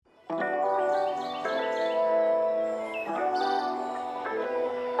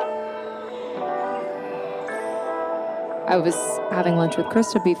I was having lunch with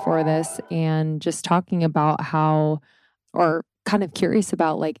Krista before this and just talking about how, or kind of curious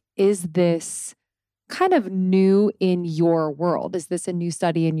about, like, is this kind of new in your world? Is this a new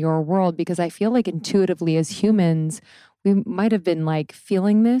study in your world? Because I feel like intuitively as humans, we might have been like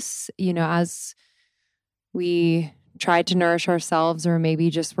feeling this, as we tried to nourish ourselves, or maybe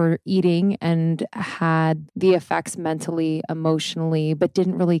just were eating and had the effects mentally, emotionally, but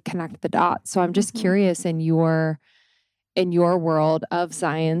didn't really connect the dots. So I'm just curious in your world of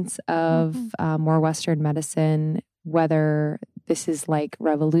science, of more Western medicine, whether this is like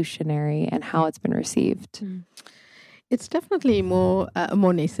revolutionary and how it's been received. It's definitely a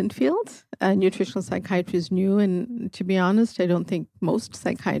more nascent field. Nutritional psychiatry is new, and to be honest, I don't think most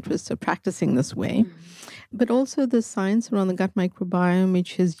psychiatrists are practicing this way. But also the science around the gut microbiome,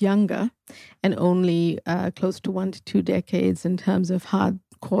 which is younger and only close to 1 to 2 decades in terms of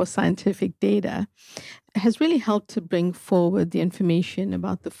hardcore scientific data, has really helped to bring forward the information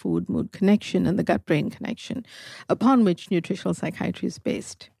about the food-mood connection and the gut-brain connection, upon which nutritional psychiatry is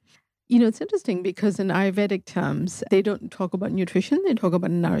based. It's interesting because in Ayurvedic terms, they don't talk about nutrition, they talk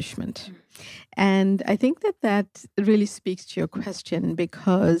about nourishment. And I think that really speaks to your question,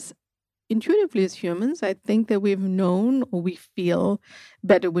 because intuitively as humans, I think that we've known or we feel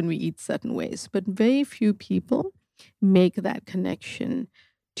better when we eat certain ways, but very few people make that connection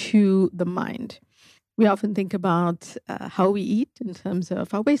to the mind. We often think about how we eat in terms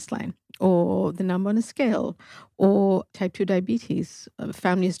of our waistline, or the number on a scale, or type 2 diabetes,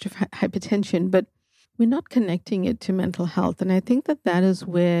 family history of hypertension, but we're not connecting it to mental health. And I think that is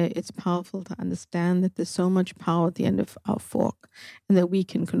where it's powerful to understand that there's so much power at the end of our fork and that we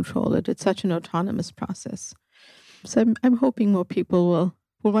can control it. It's such an autonomous process. So I'm hoping more people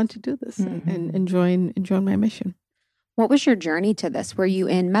will want to do this and join my mission. What was your journey to this? Were you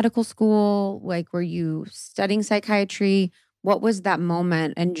in medical school? Like, were you studying psychiatry? What was that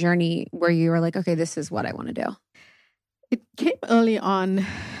moment and journey where you were like, okay, this is what I want to do? It came early on.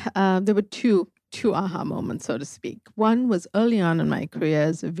 There were two aha moments, so to speak. One was early on in my career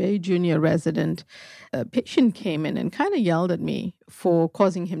as a very junior resident. A patient came in and kind of yelled at me for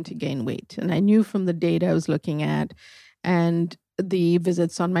causing him to gain weight. And I knew from the data I was looking at and the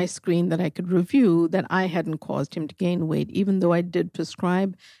visits on my screen that I could review that I hadn't caused him to gain weight, even though I did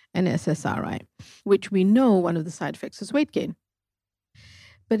prescribe an SSRI, which we know one of the side effects is weight gain.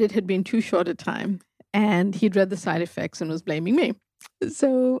 But it had been too short a time, and he'd read the side effects and was blaming me.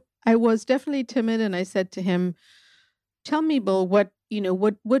 So I was definitely timid, and I said to him, "Tell me, Bill, what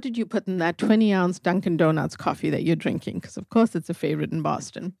did you put in that 20-ounce Dunkin' Donuts coffee that you're drinking?" Because, of course, it's a favorite in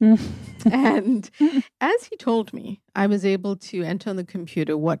Boston. And as he told me, I was able to enter on the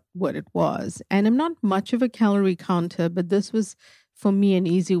computer what it was. And I'm not much of a calorie counter, but this was, for me, an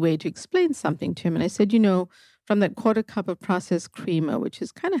easy way to explain something to him. And I said, from that 1/4 cup of processed creamer, which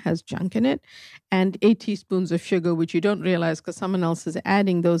kind of has junk in it, and 8 teaspoons of sugar, which you don't realize because someone else is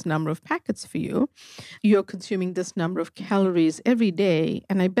adding those number of packets for you, you're consuming this number of calories every day.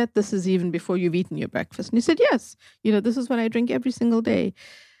 And I bet this is even before you've eaten your breakfast. And he said, yes, this is what I drink every single day.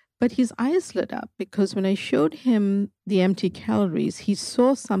 But his eyes lit up because when I showed him the empty calories, he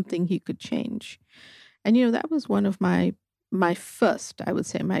saw something he could change. And, that was one of my first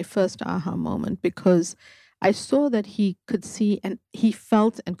aha moment, because I saw that he could see and he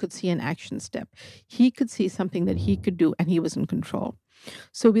felt and could see an action step. He could see something that he could do, and he was in control.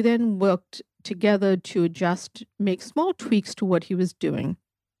 So we then worked together to make small tweaks to what he was doing,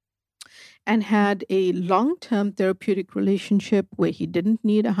 and had a long-term therapeutic relationship where he didn't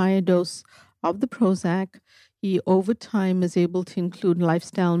need a higher dose of the Prozac. He, over time, is able to include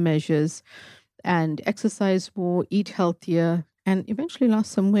lifestyle measures and exercise more, eat healthier, and eventually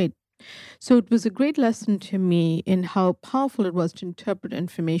lost some weight. So it was a great lesson to me in how powerful it was to interpret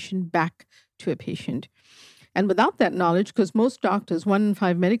information back to a patient. And without that knowledge, because most doctors, 1 in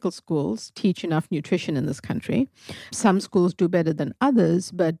 5 medical schools teach enough nutrition in this country. Some schools do better than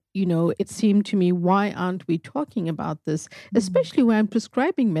others, but, it seemed to me, why aren't we talking about this, especially when I'm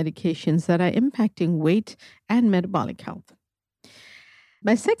prescribing medications that are impacting weight and metabolic health?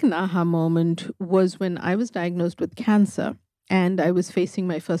 My second aha moment was when I was diagnosed with cancer. And I was facing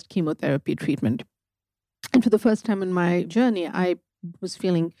my first chemotherapy treatment. And for the first time in my journey, I was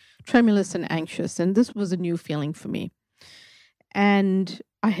feeling tremulous and anxious. And this was a new feeling for me. And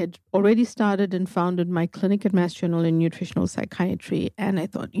I had already started and founded my clinic at Mass General in nutritional psychiatry. And I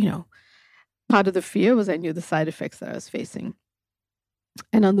thought, part of the fear was I knew the side effects that I was facing.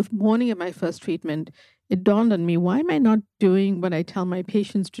 And on the morning of my first treatment, it dawned on me, why am I not doing what I tell my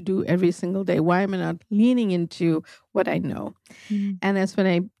patients to do every single day? Why am I not leaning into what I know? Mm. And that's when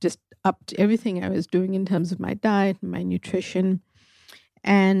I just upped everything I was doing in terms of my diet, my nutrition.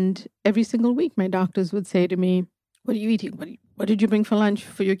 And every single week, my doctors would say to me, what are you eating? What did you bring for lunch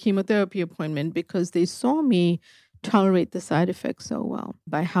for your chemotherapy appointment? Because they saw me tolerate the side effects so well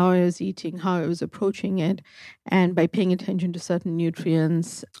by how I was eating, how I was approaching it, and by paying attention to certain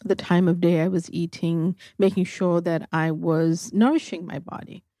nutrients, the time of day I was eating, making sure that I was nourishing my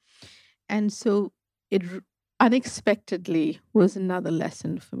body. And so it unexpectedly was another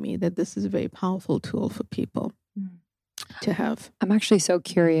lesson for me that this is a very powerful tool for people to have. I'm actually so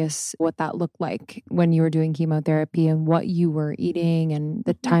curious what that looked like when you were doing chemotherapy and what you were eating and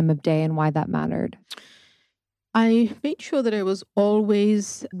the time of day and why that mattered. I made sure that I was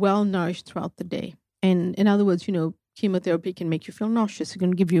always well nourished throughout the day. And in other words, chemotherapy can make you feel nauseous. It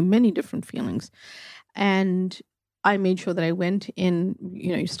can give you many different feelings. And I made sure that I went in,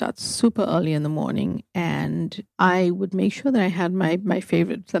 you start super early in the morning, and I would make sure that I had my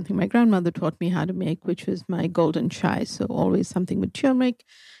favorite, something my grandmother taught me how to make, which was my golden chai. So always something with turmeric,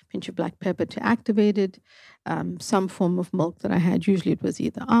 pinch of black pepper to activate it, some form of milk that I had. Usually it was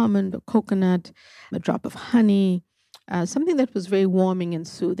either almond or coconut, a drop of honey, something that was very warming and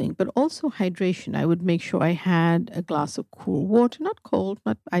soothing, but also hydration. I would make sure I had a glass of cool water, not cold,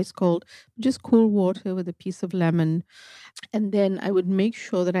 not ice cold, just cool water with a piece of lemon. And then I would make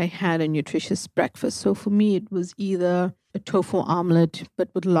sure that I had a nutritious breakfast. So for me, it was either a tofu omelet, but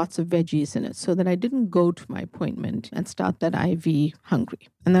with lots of veggies in it, so that I didn't go to my appointment and start that IV hungry.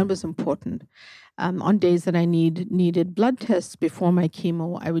 And that was important. On days that I needed blood tests before my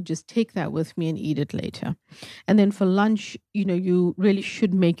chemo, I would just take that with me and eat it later. And then for lunch, you really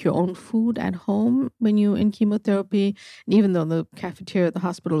should make your own food at home when you're in chemotherapy. And even though the cafeteria at the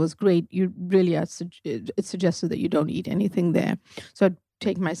hospital was great, you really it's suggested that you don't eat anything there. So I'd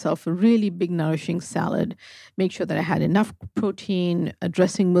take myself a really big nourishing salad, make sure that I had enough protein, a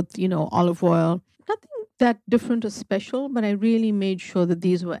dressing with, olive oil. Nothing that different or special, but I really made sure that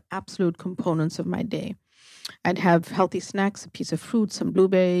these were absolute components of my day. I'd have healthy snacks, a piece of fruit, some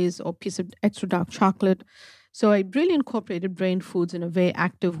blueberries, or a piece of extra dark chocolate. So I really incorporated brain foods in a very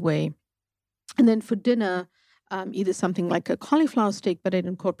active way. And then for dinner, either something like a cauliflower steak, but I'd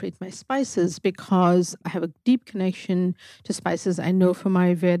incorporate my spices because I have a deep connection to spices. I know from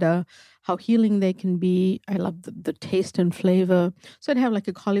Ayurveda how healing they can be. I love the taste and flavor. So I'd have like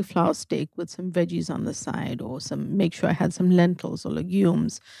a cauliflower steak with some veggies on the side, or make sure I had some lentils or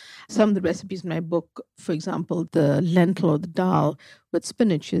legumes. Some of the recipes in my book, for example, the lentil or the dal with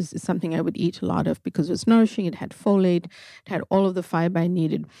spinach is something I would eat a lot of because it was nourishing. It had folate, it had all of the fiber I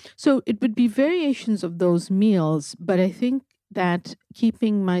needed. So it would be variations of those meals, but I think that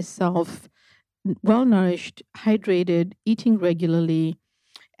keeping myself well nourished, hydrated, eating regularly,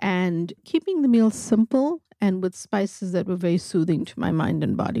 and keeping the meal simple and with spices that were very soothing to my mind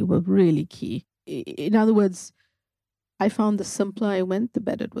and body were really key. In other words, I found the simpler I went, the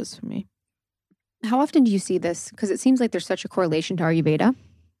better it was for me. How often do you see this? Because it seems like there's such a correlation to Ayurveda.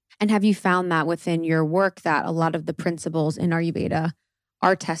 And have you found that within your work that a lot of the principles in Ayurveda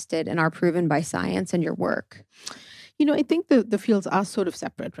are tested and are proven by science in your work? I think the fields are sort of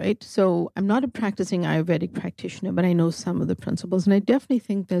separate, right? So I'm not a practicing Ayurvedic practitioner, but I know some of the principles, and I definitely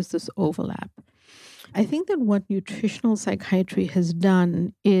think there's this overlap. I think that what nutritional psychiatry has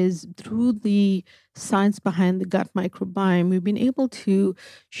done is, through the science behind the gut microbiome, we've been able to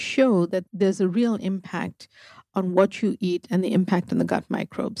show that there's a real impact on what you eat and the impact on the gut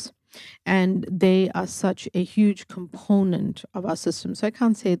microbes. And they are such a huge component of our system. So I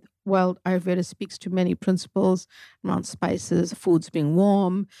can't say, well, Ayurveda speaks to many principles around spices, foods being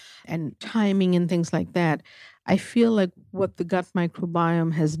warm, and timing and things like that. I feel like what the gut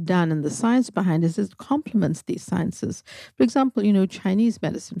microbiome has done and the science behind it is it complements these sciences. For example, Chinese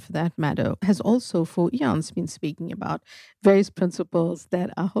medicine, for that matter, has also for eons been speaking about various principles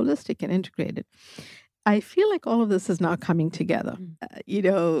that are holistic and integrated. I feel like all of this is now coming together.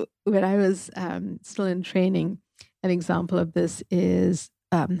 When I was still in training, an example of this is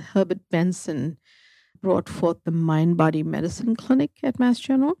Herbert Benson brought forth the Mind Body Medicine Clinic at Mass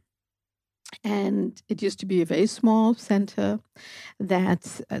General. And it used to be a very small center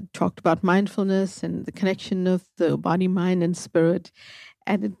that talked about mindfulness and the connection of the body, mind, and spirit.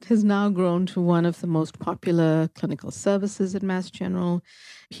 And it has now grown to one of the most popular clinical services at Mass General.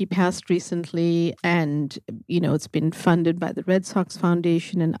 He passed recently, and, it's been funded by the Red Sox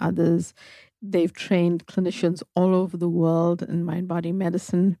Foundation and others. They've trained clinicians all over the world in mind-body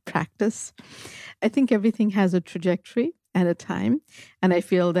medicine practice. I think everything has a trajectory and a time. And I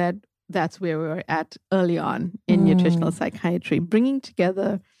feel that that's where we were at early on in nutritional psychiatry, bringing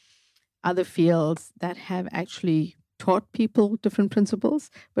together other fields that have actually taught people different principles,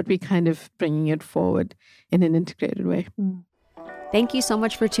 but we kind of bringing it forward in an integrated way. Thank you so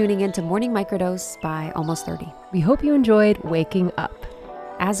much for tuning in to Morning Microdose by Almost 30. We hope you enjoyed waking up.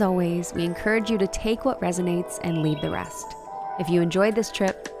 As always, we encourage you to take what resonates and leave the rest. If you enjoyed this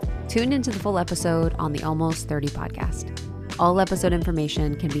trip, tune into the full episode on the Almost 30 podcast. All episode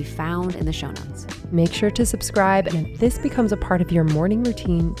information can be found in the show notes. Make sure to subscribe, and if this becomes a part of your morning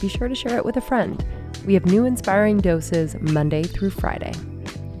routine, be sure to share it with a friend. We have new inspiring doses Monday through Friday.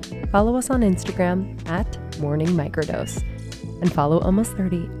 Follow us on Instagram at Morning Microdose, and follow Almost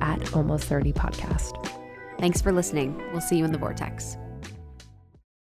 30 at Almost 30 Podcast. Thanks for listening. We'll see you in the vortex.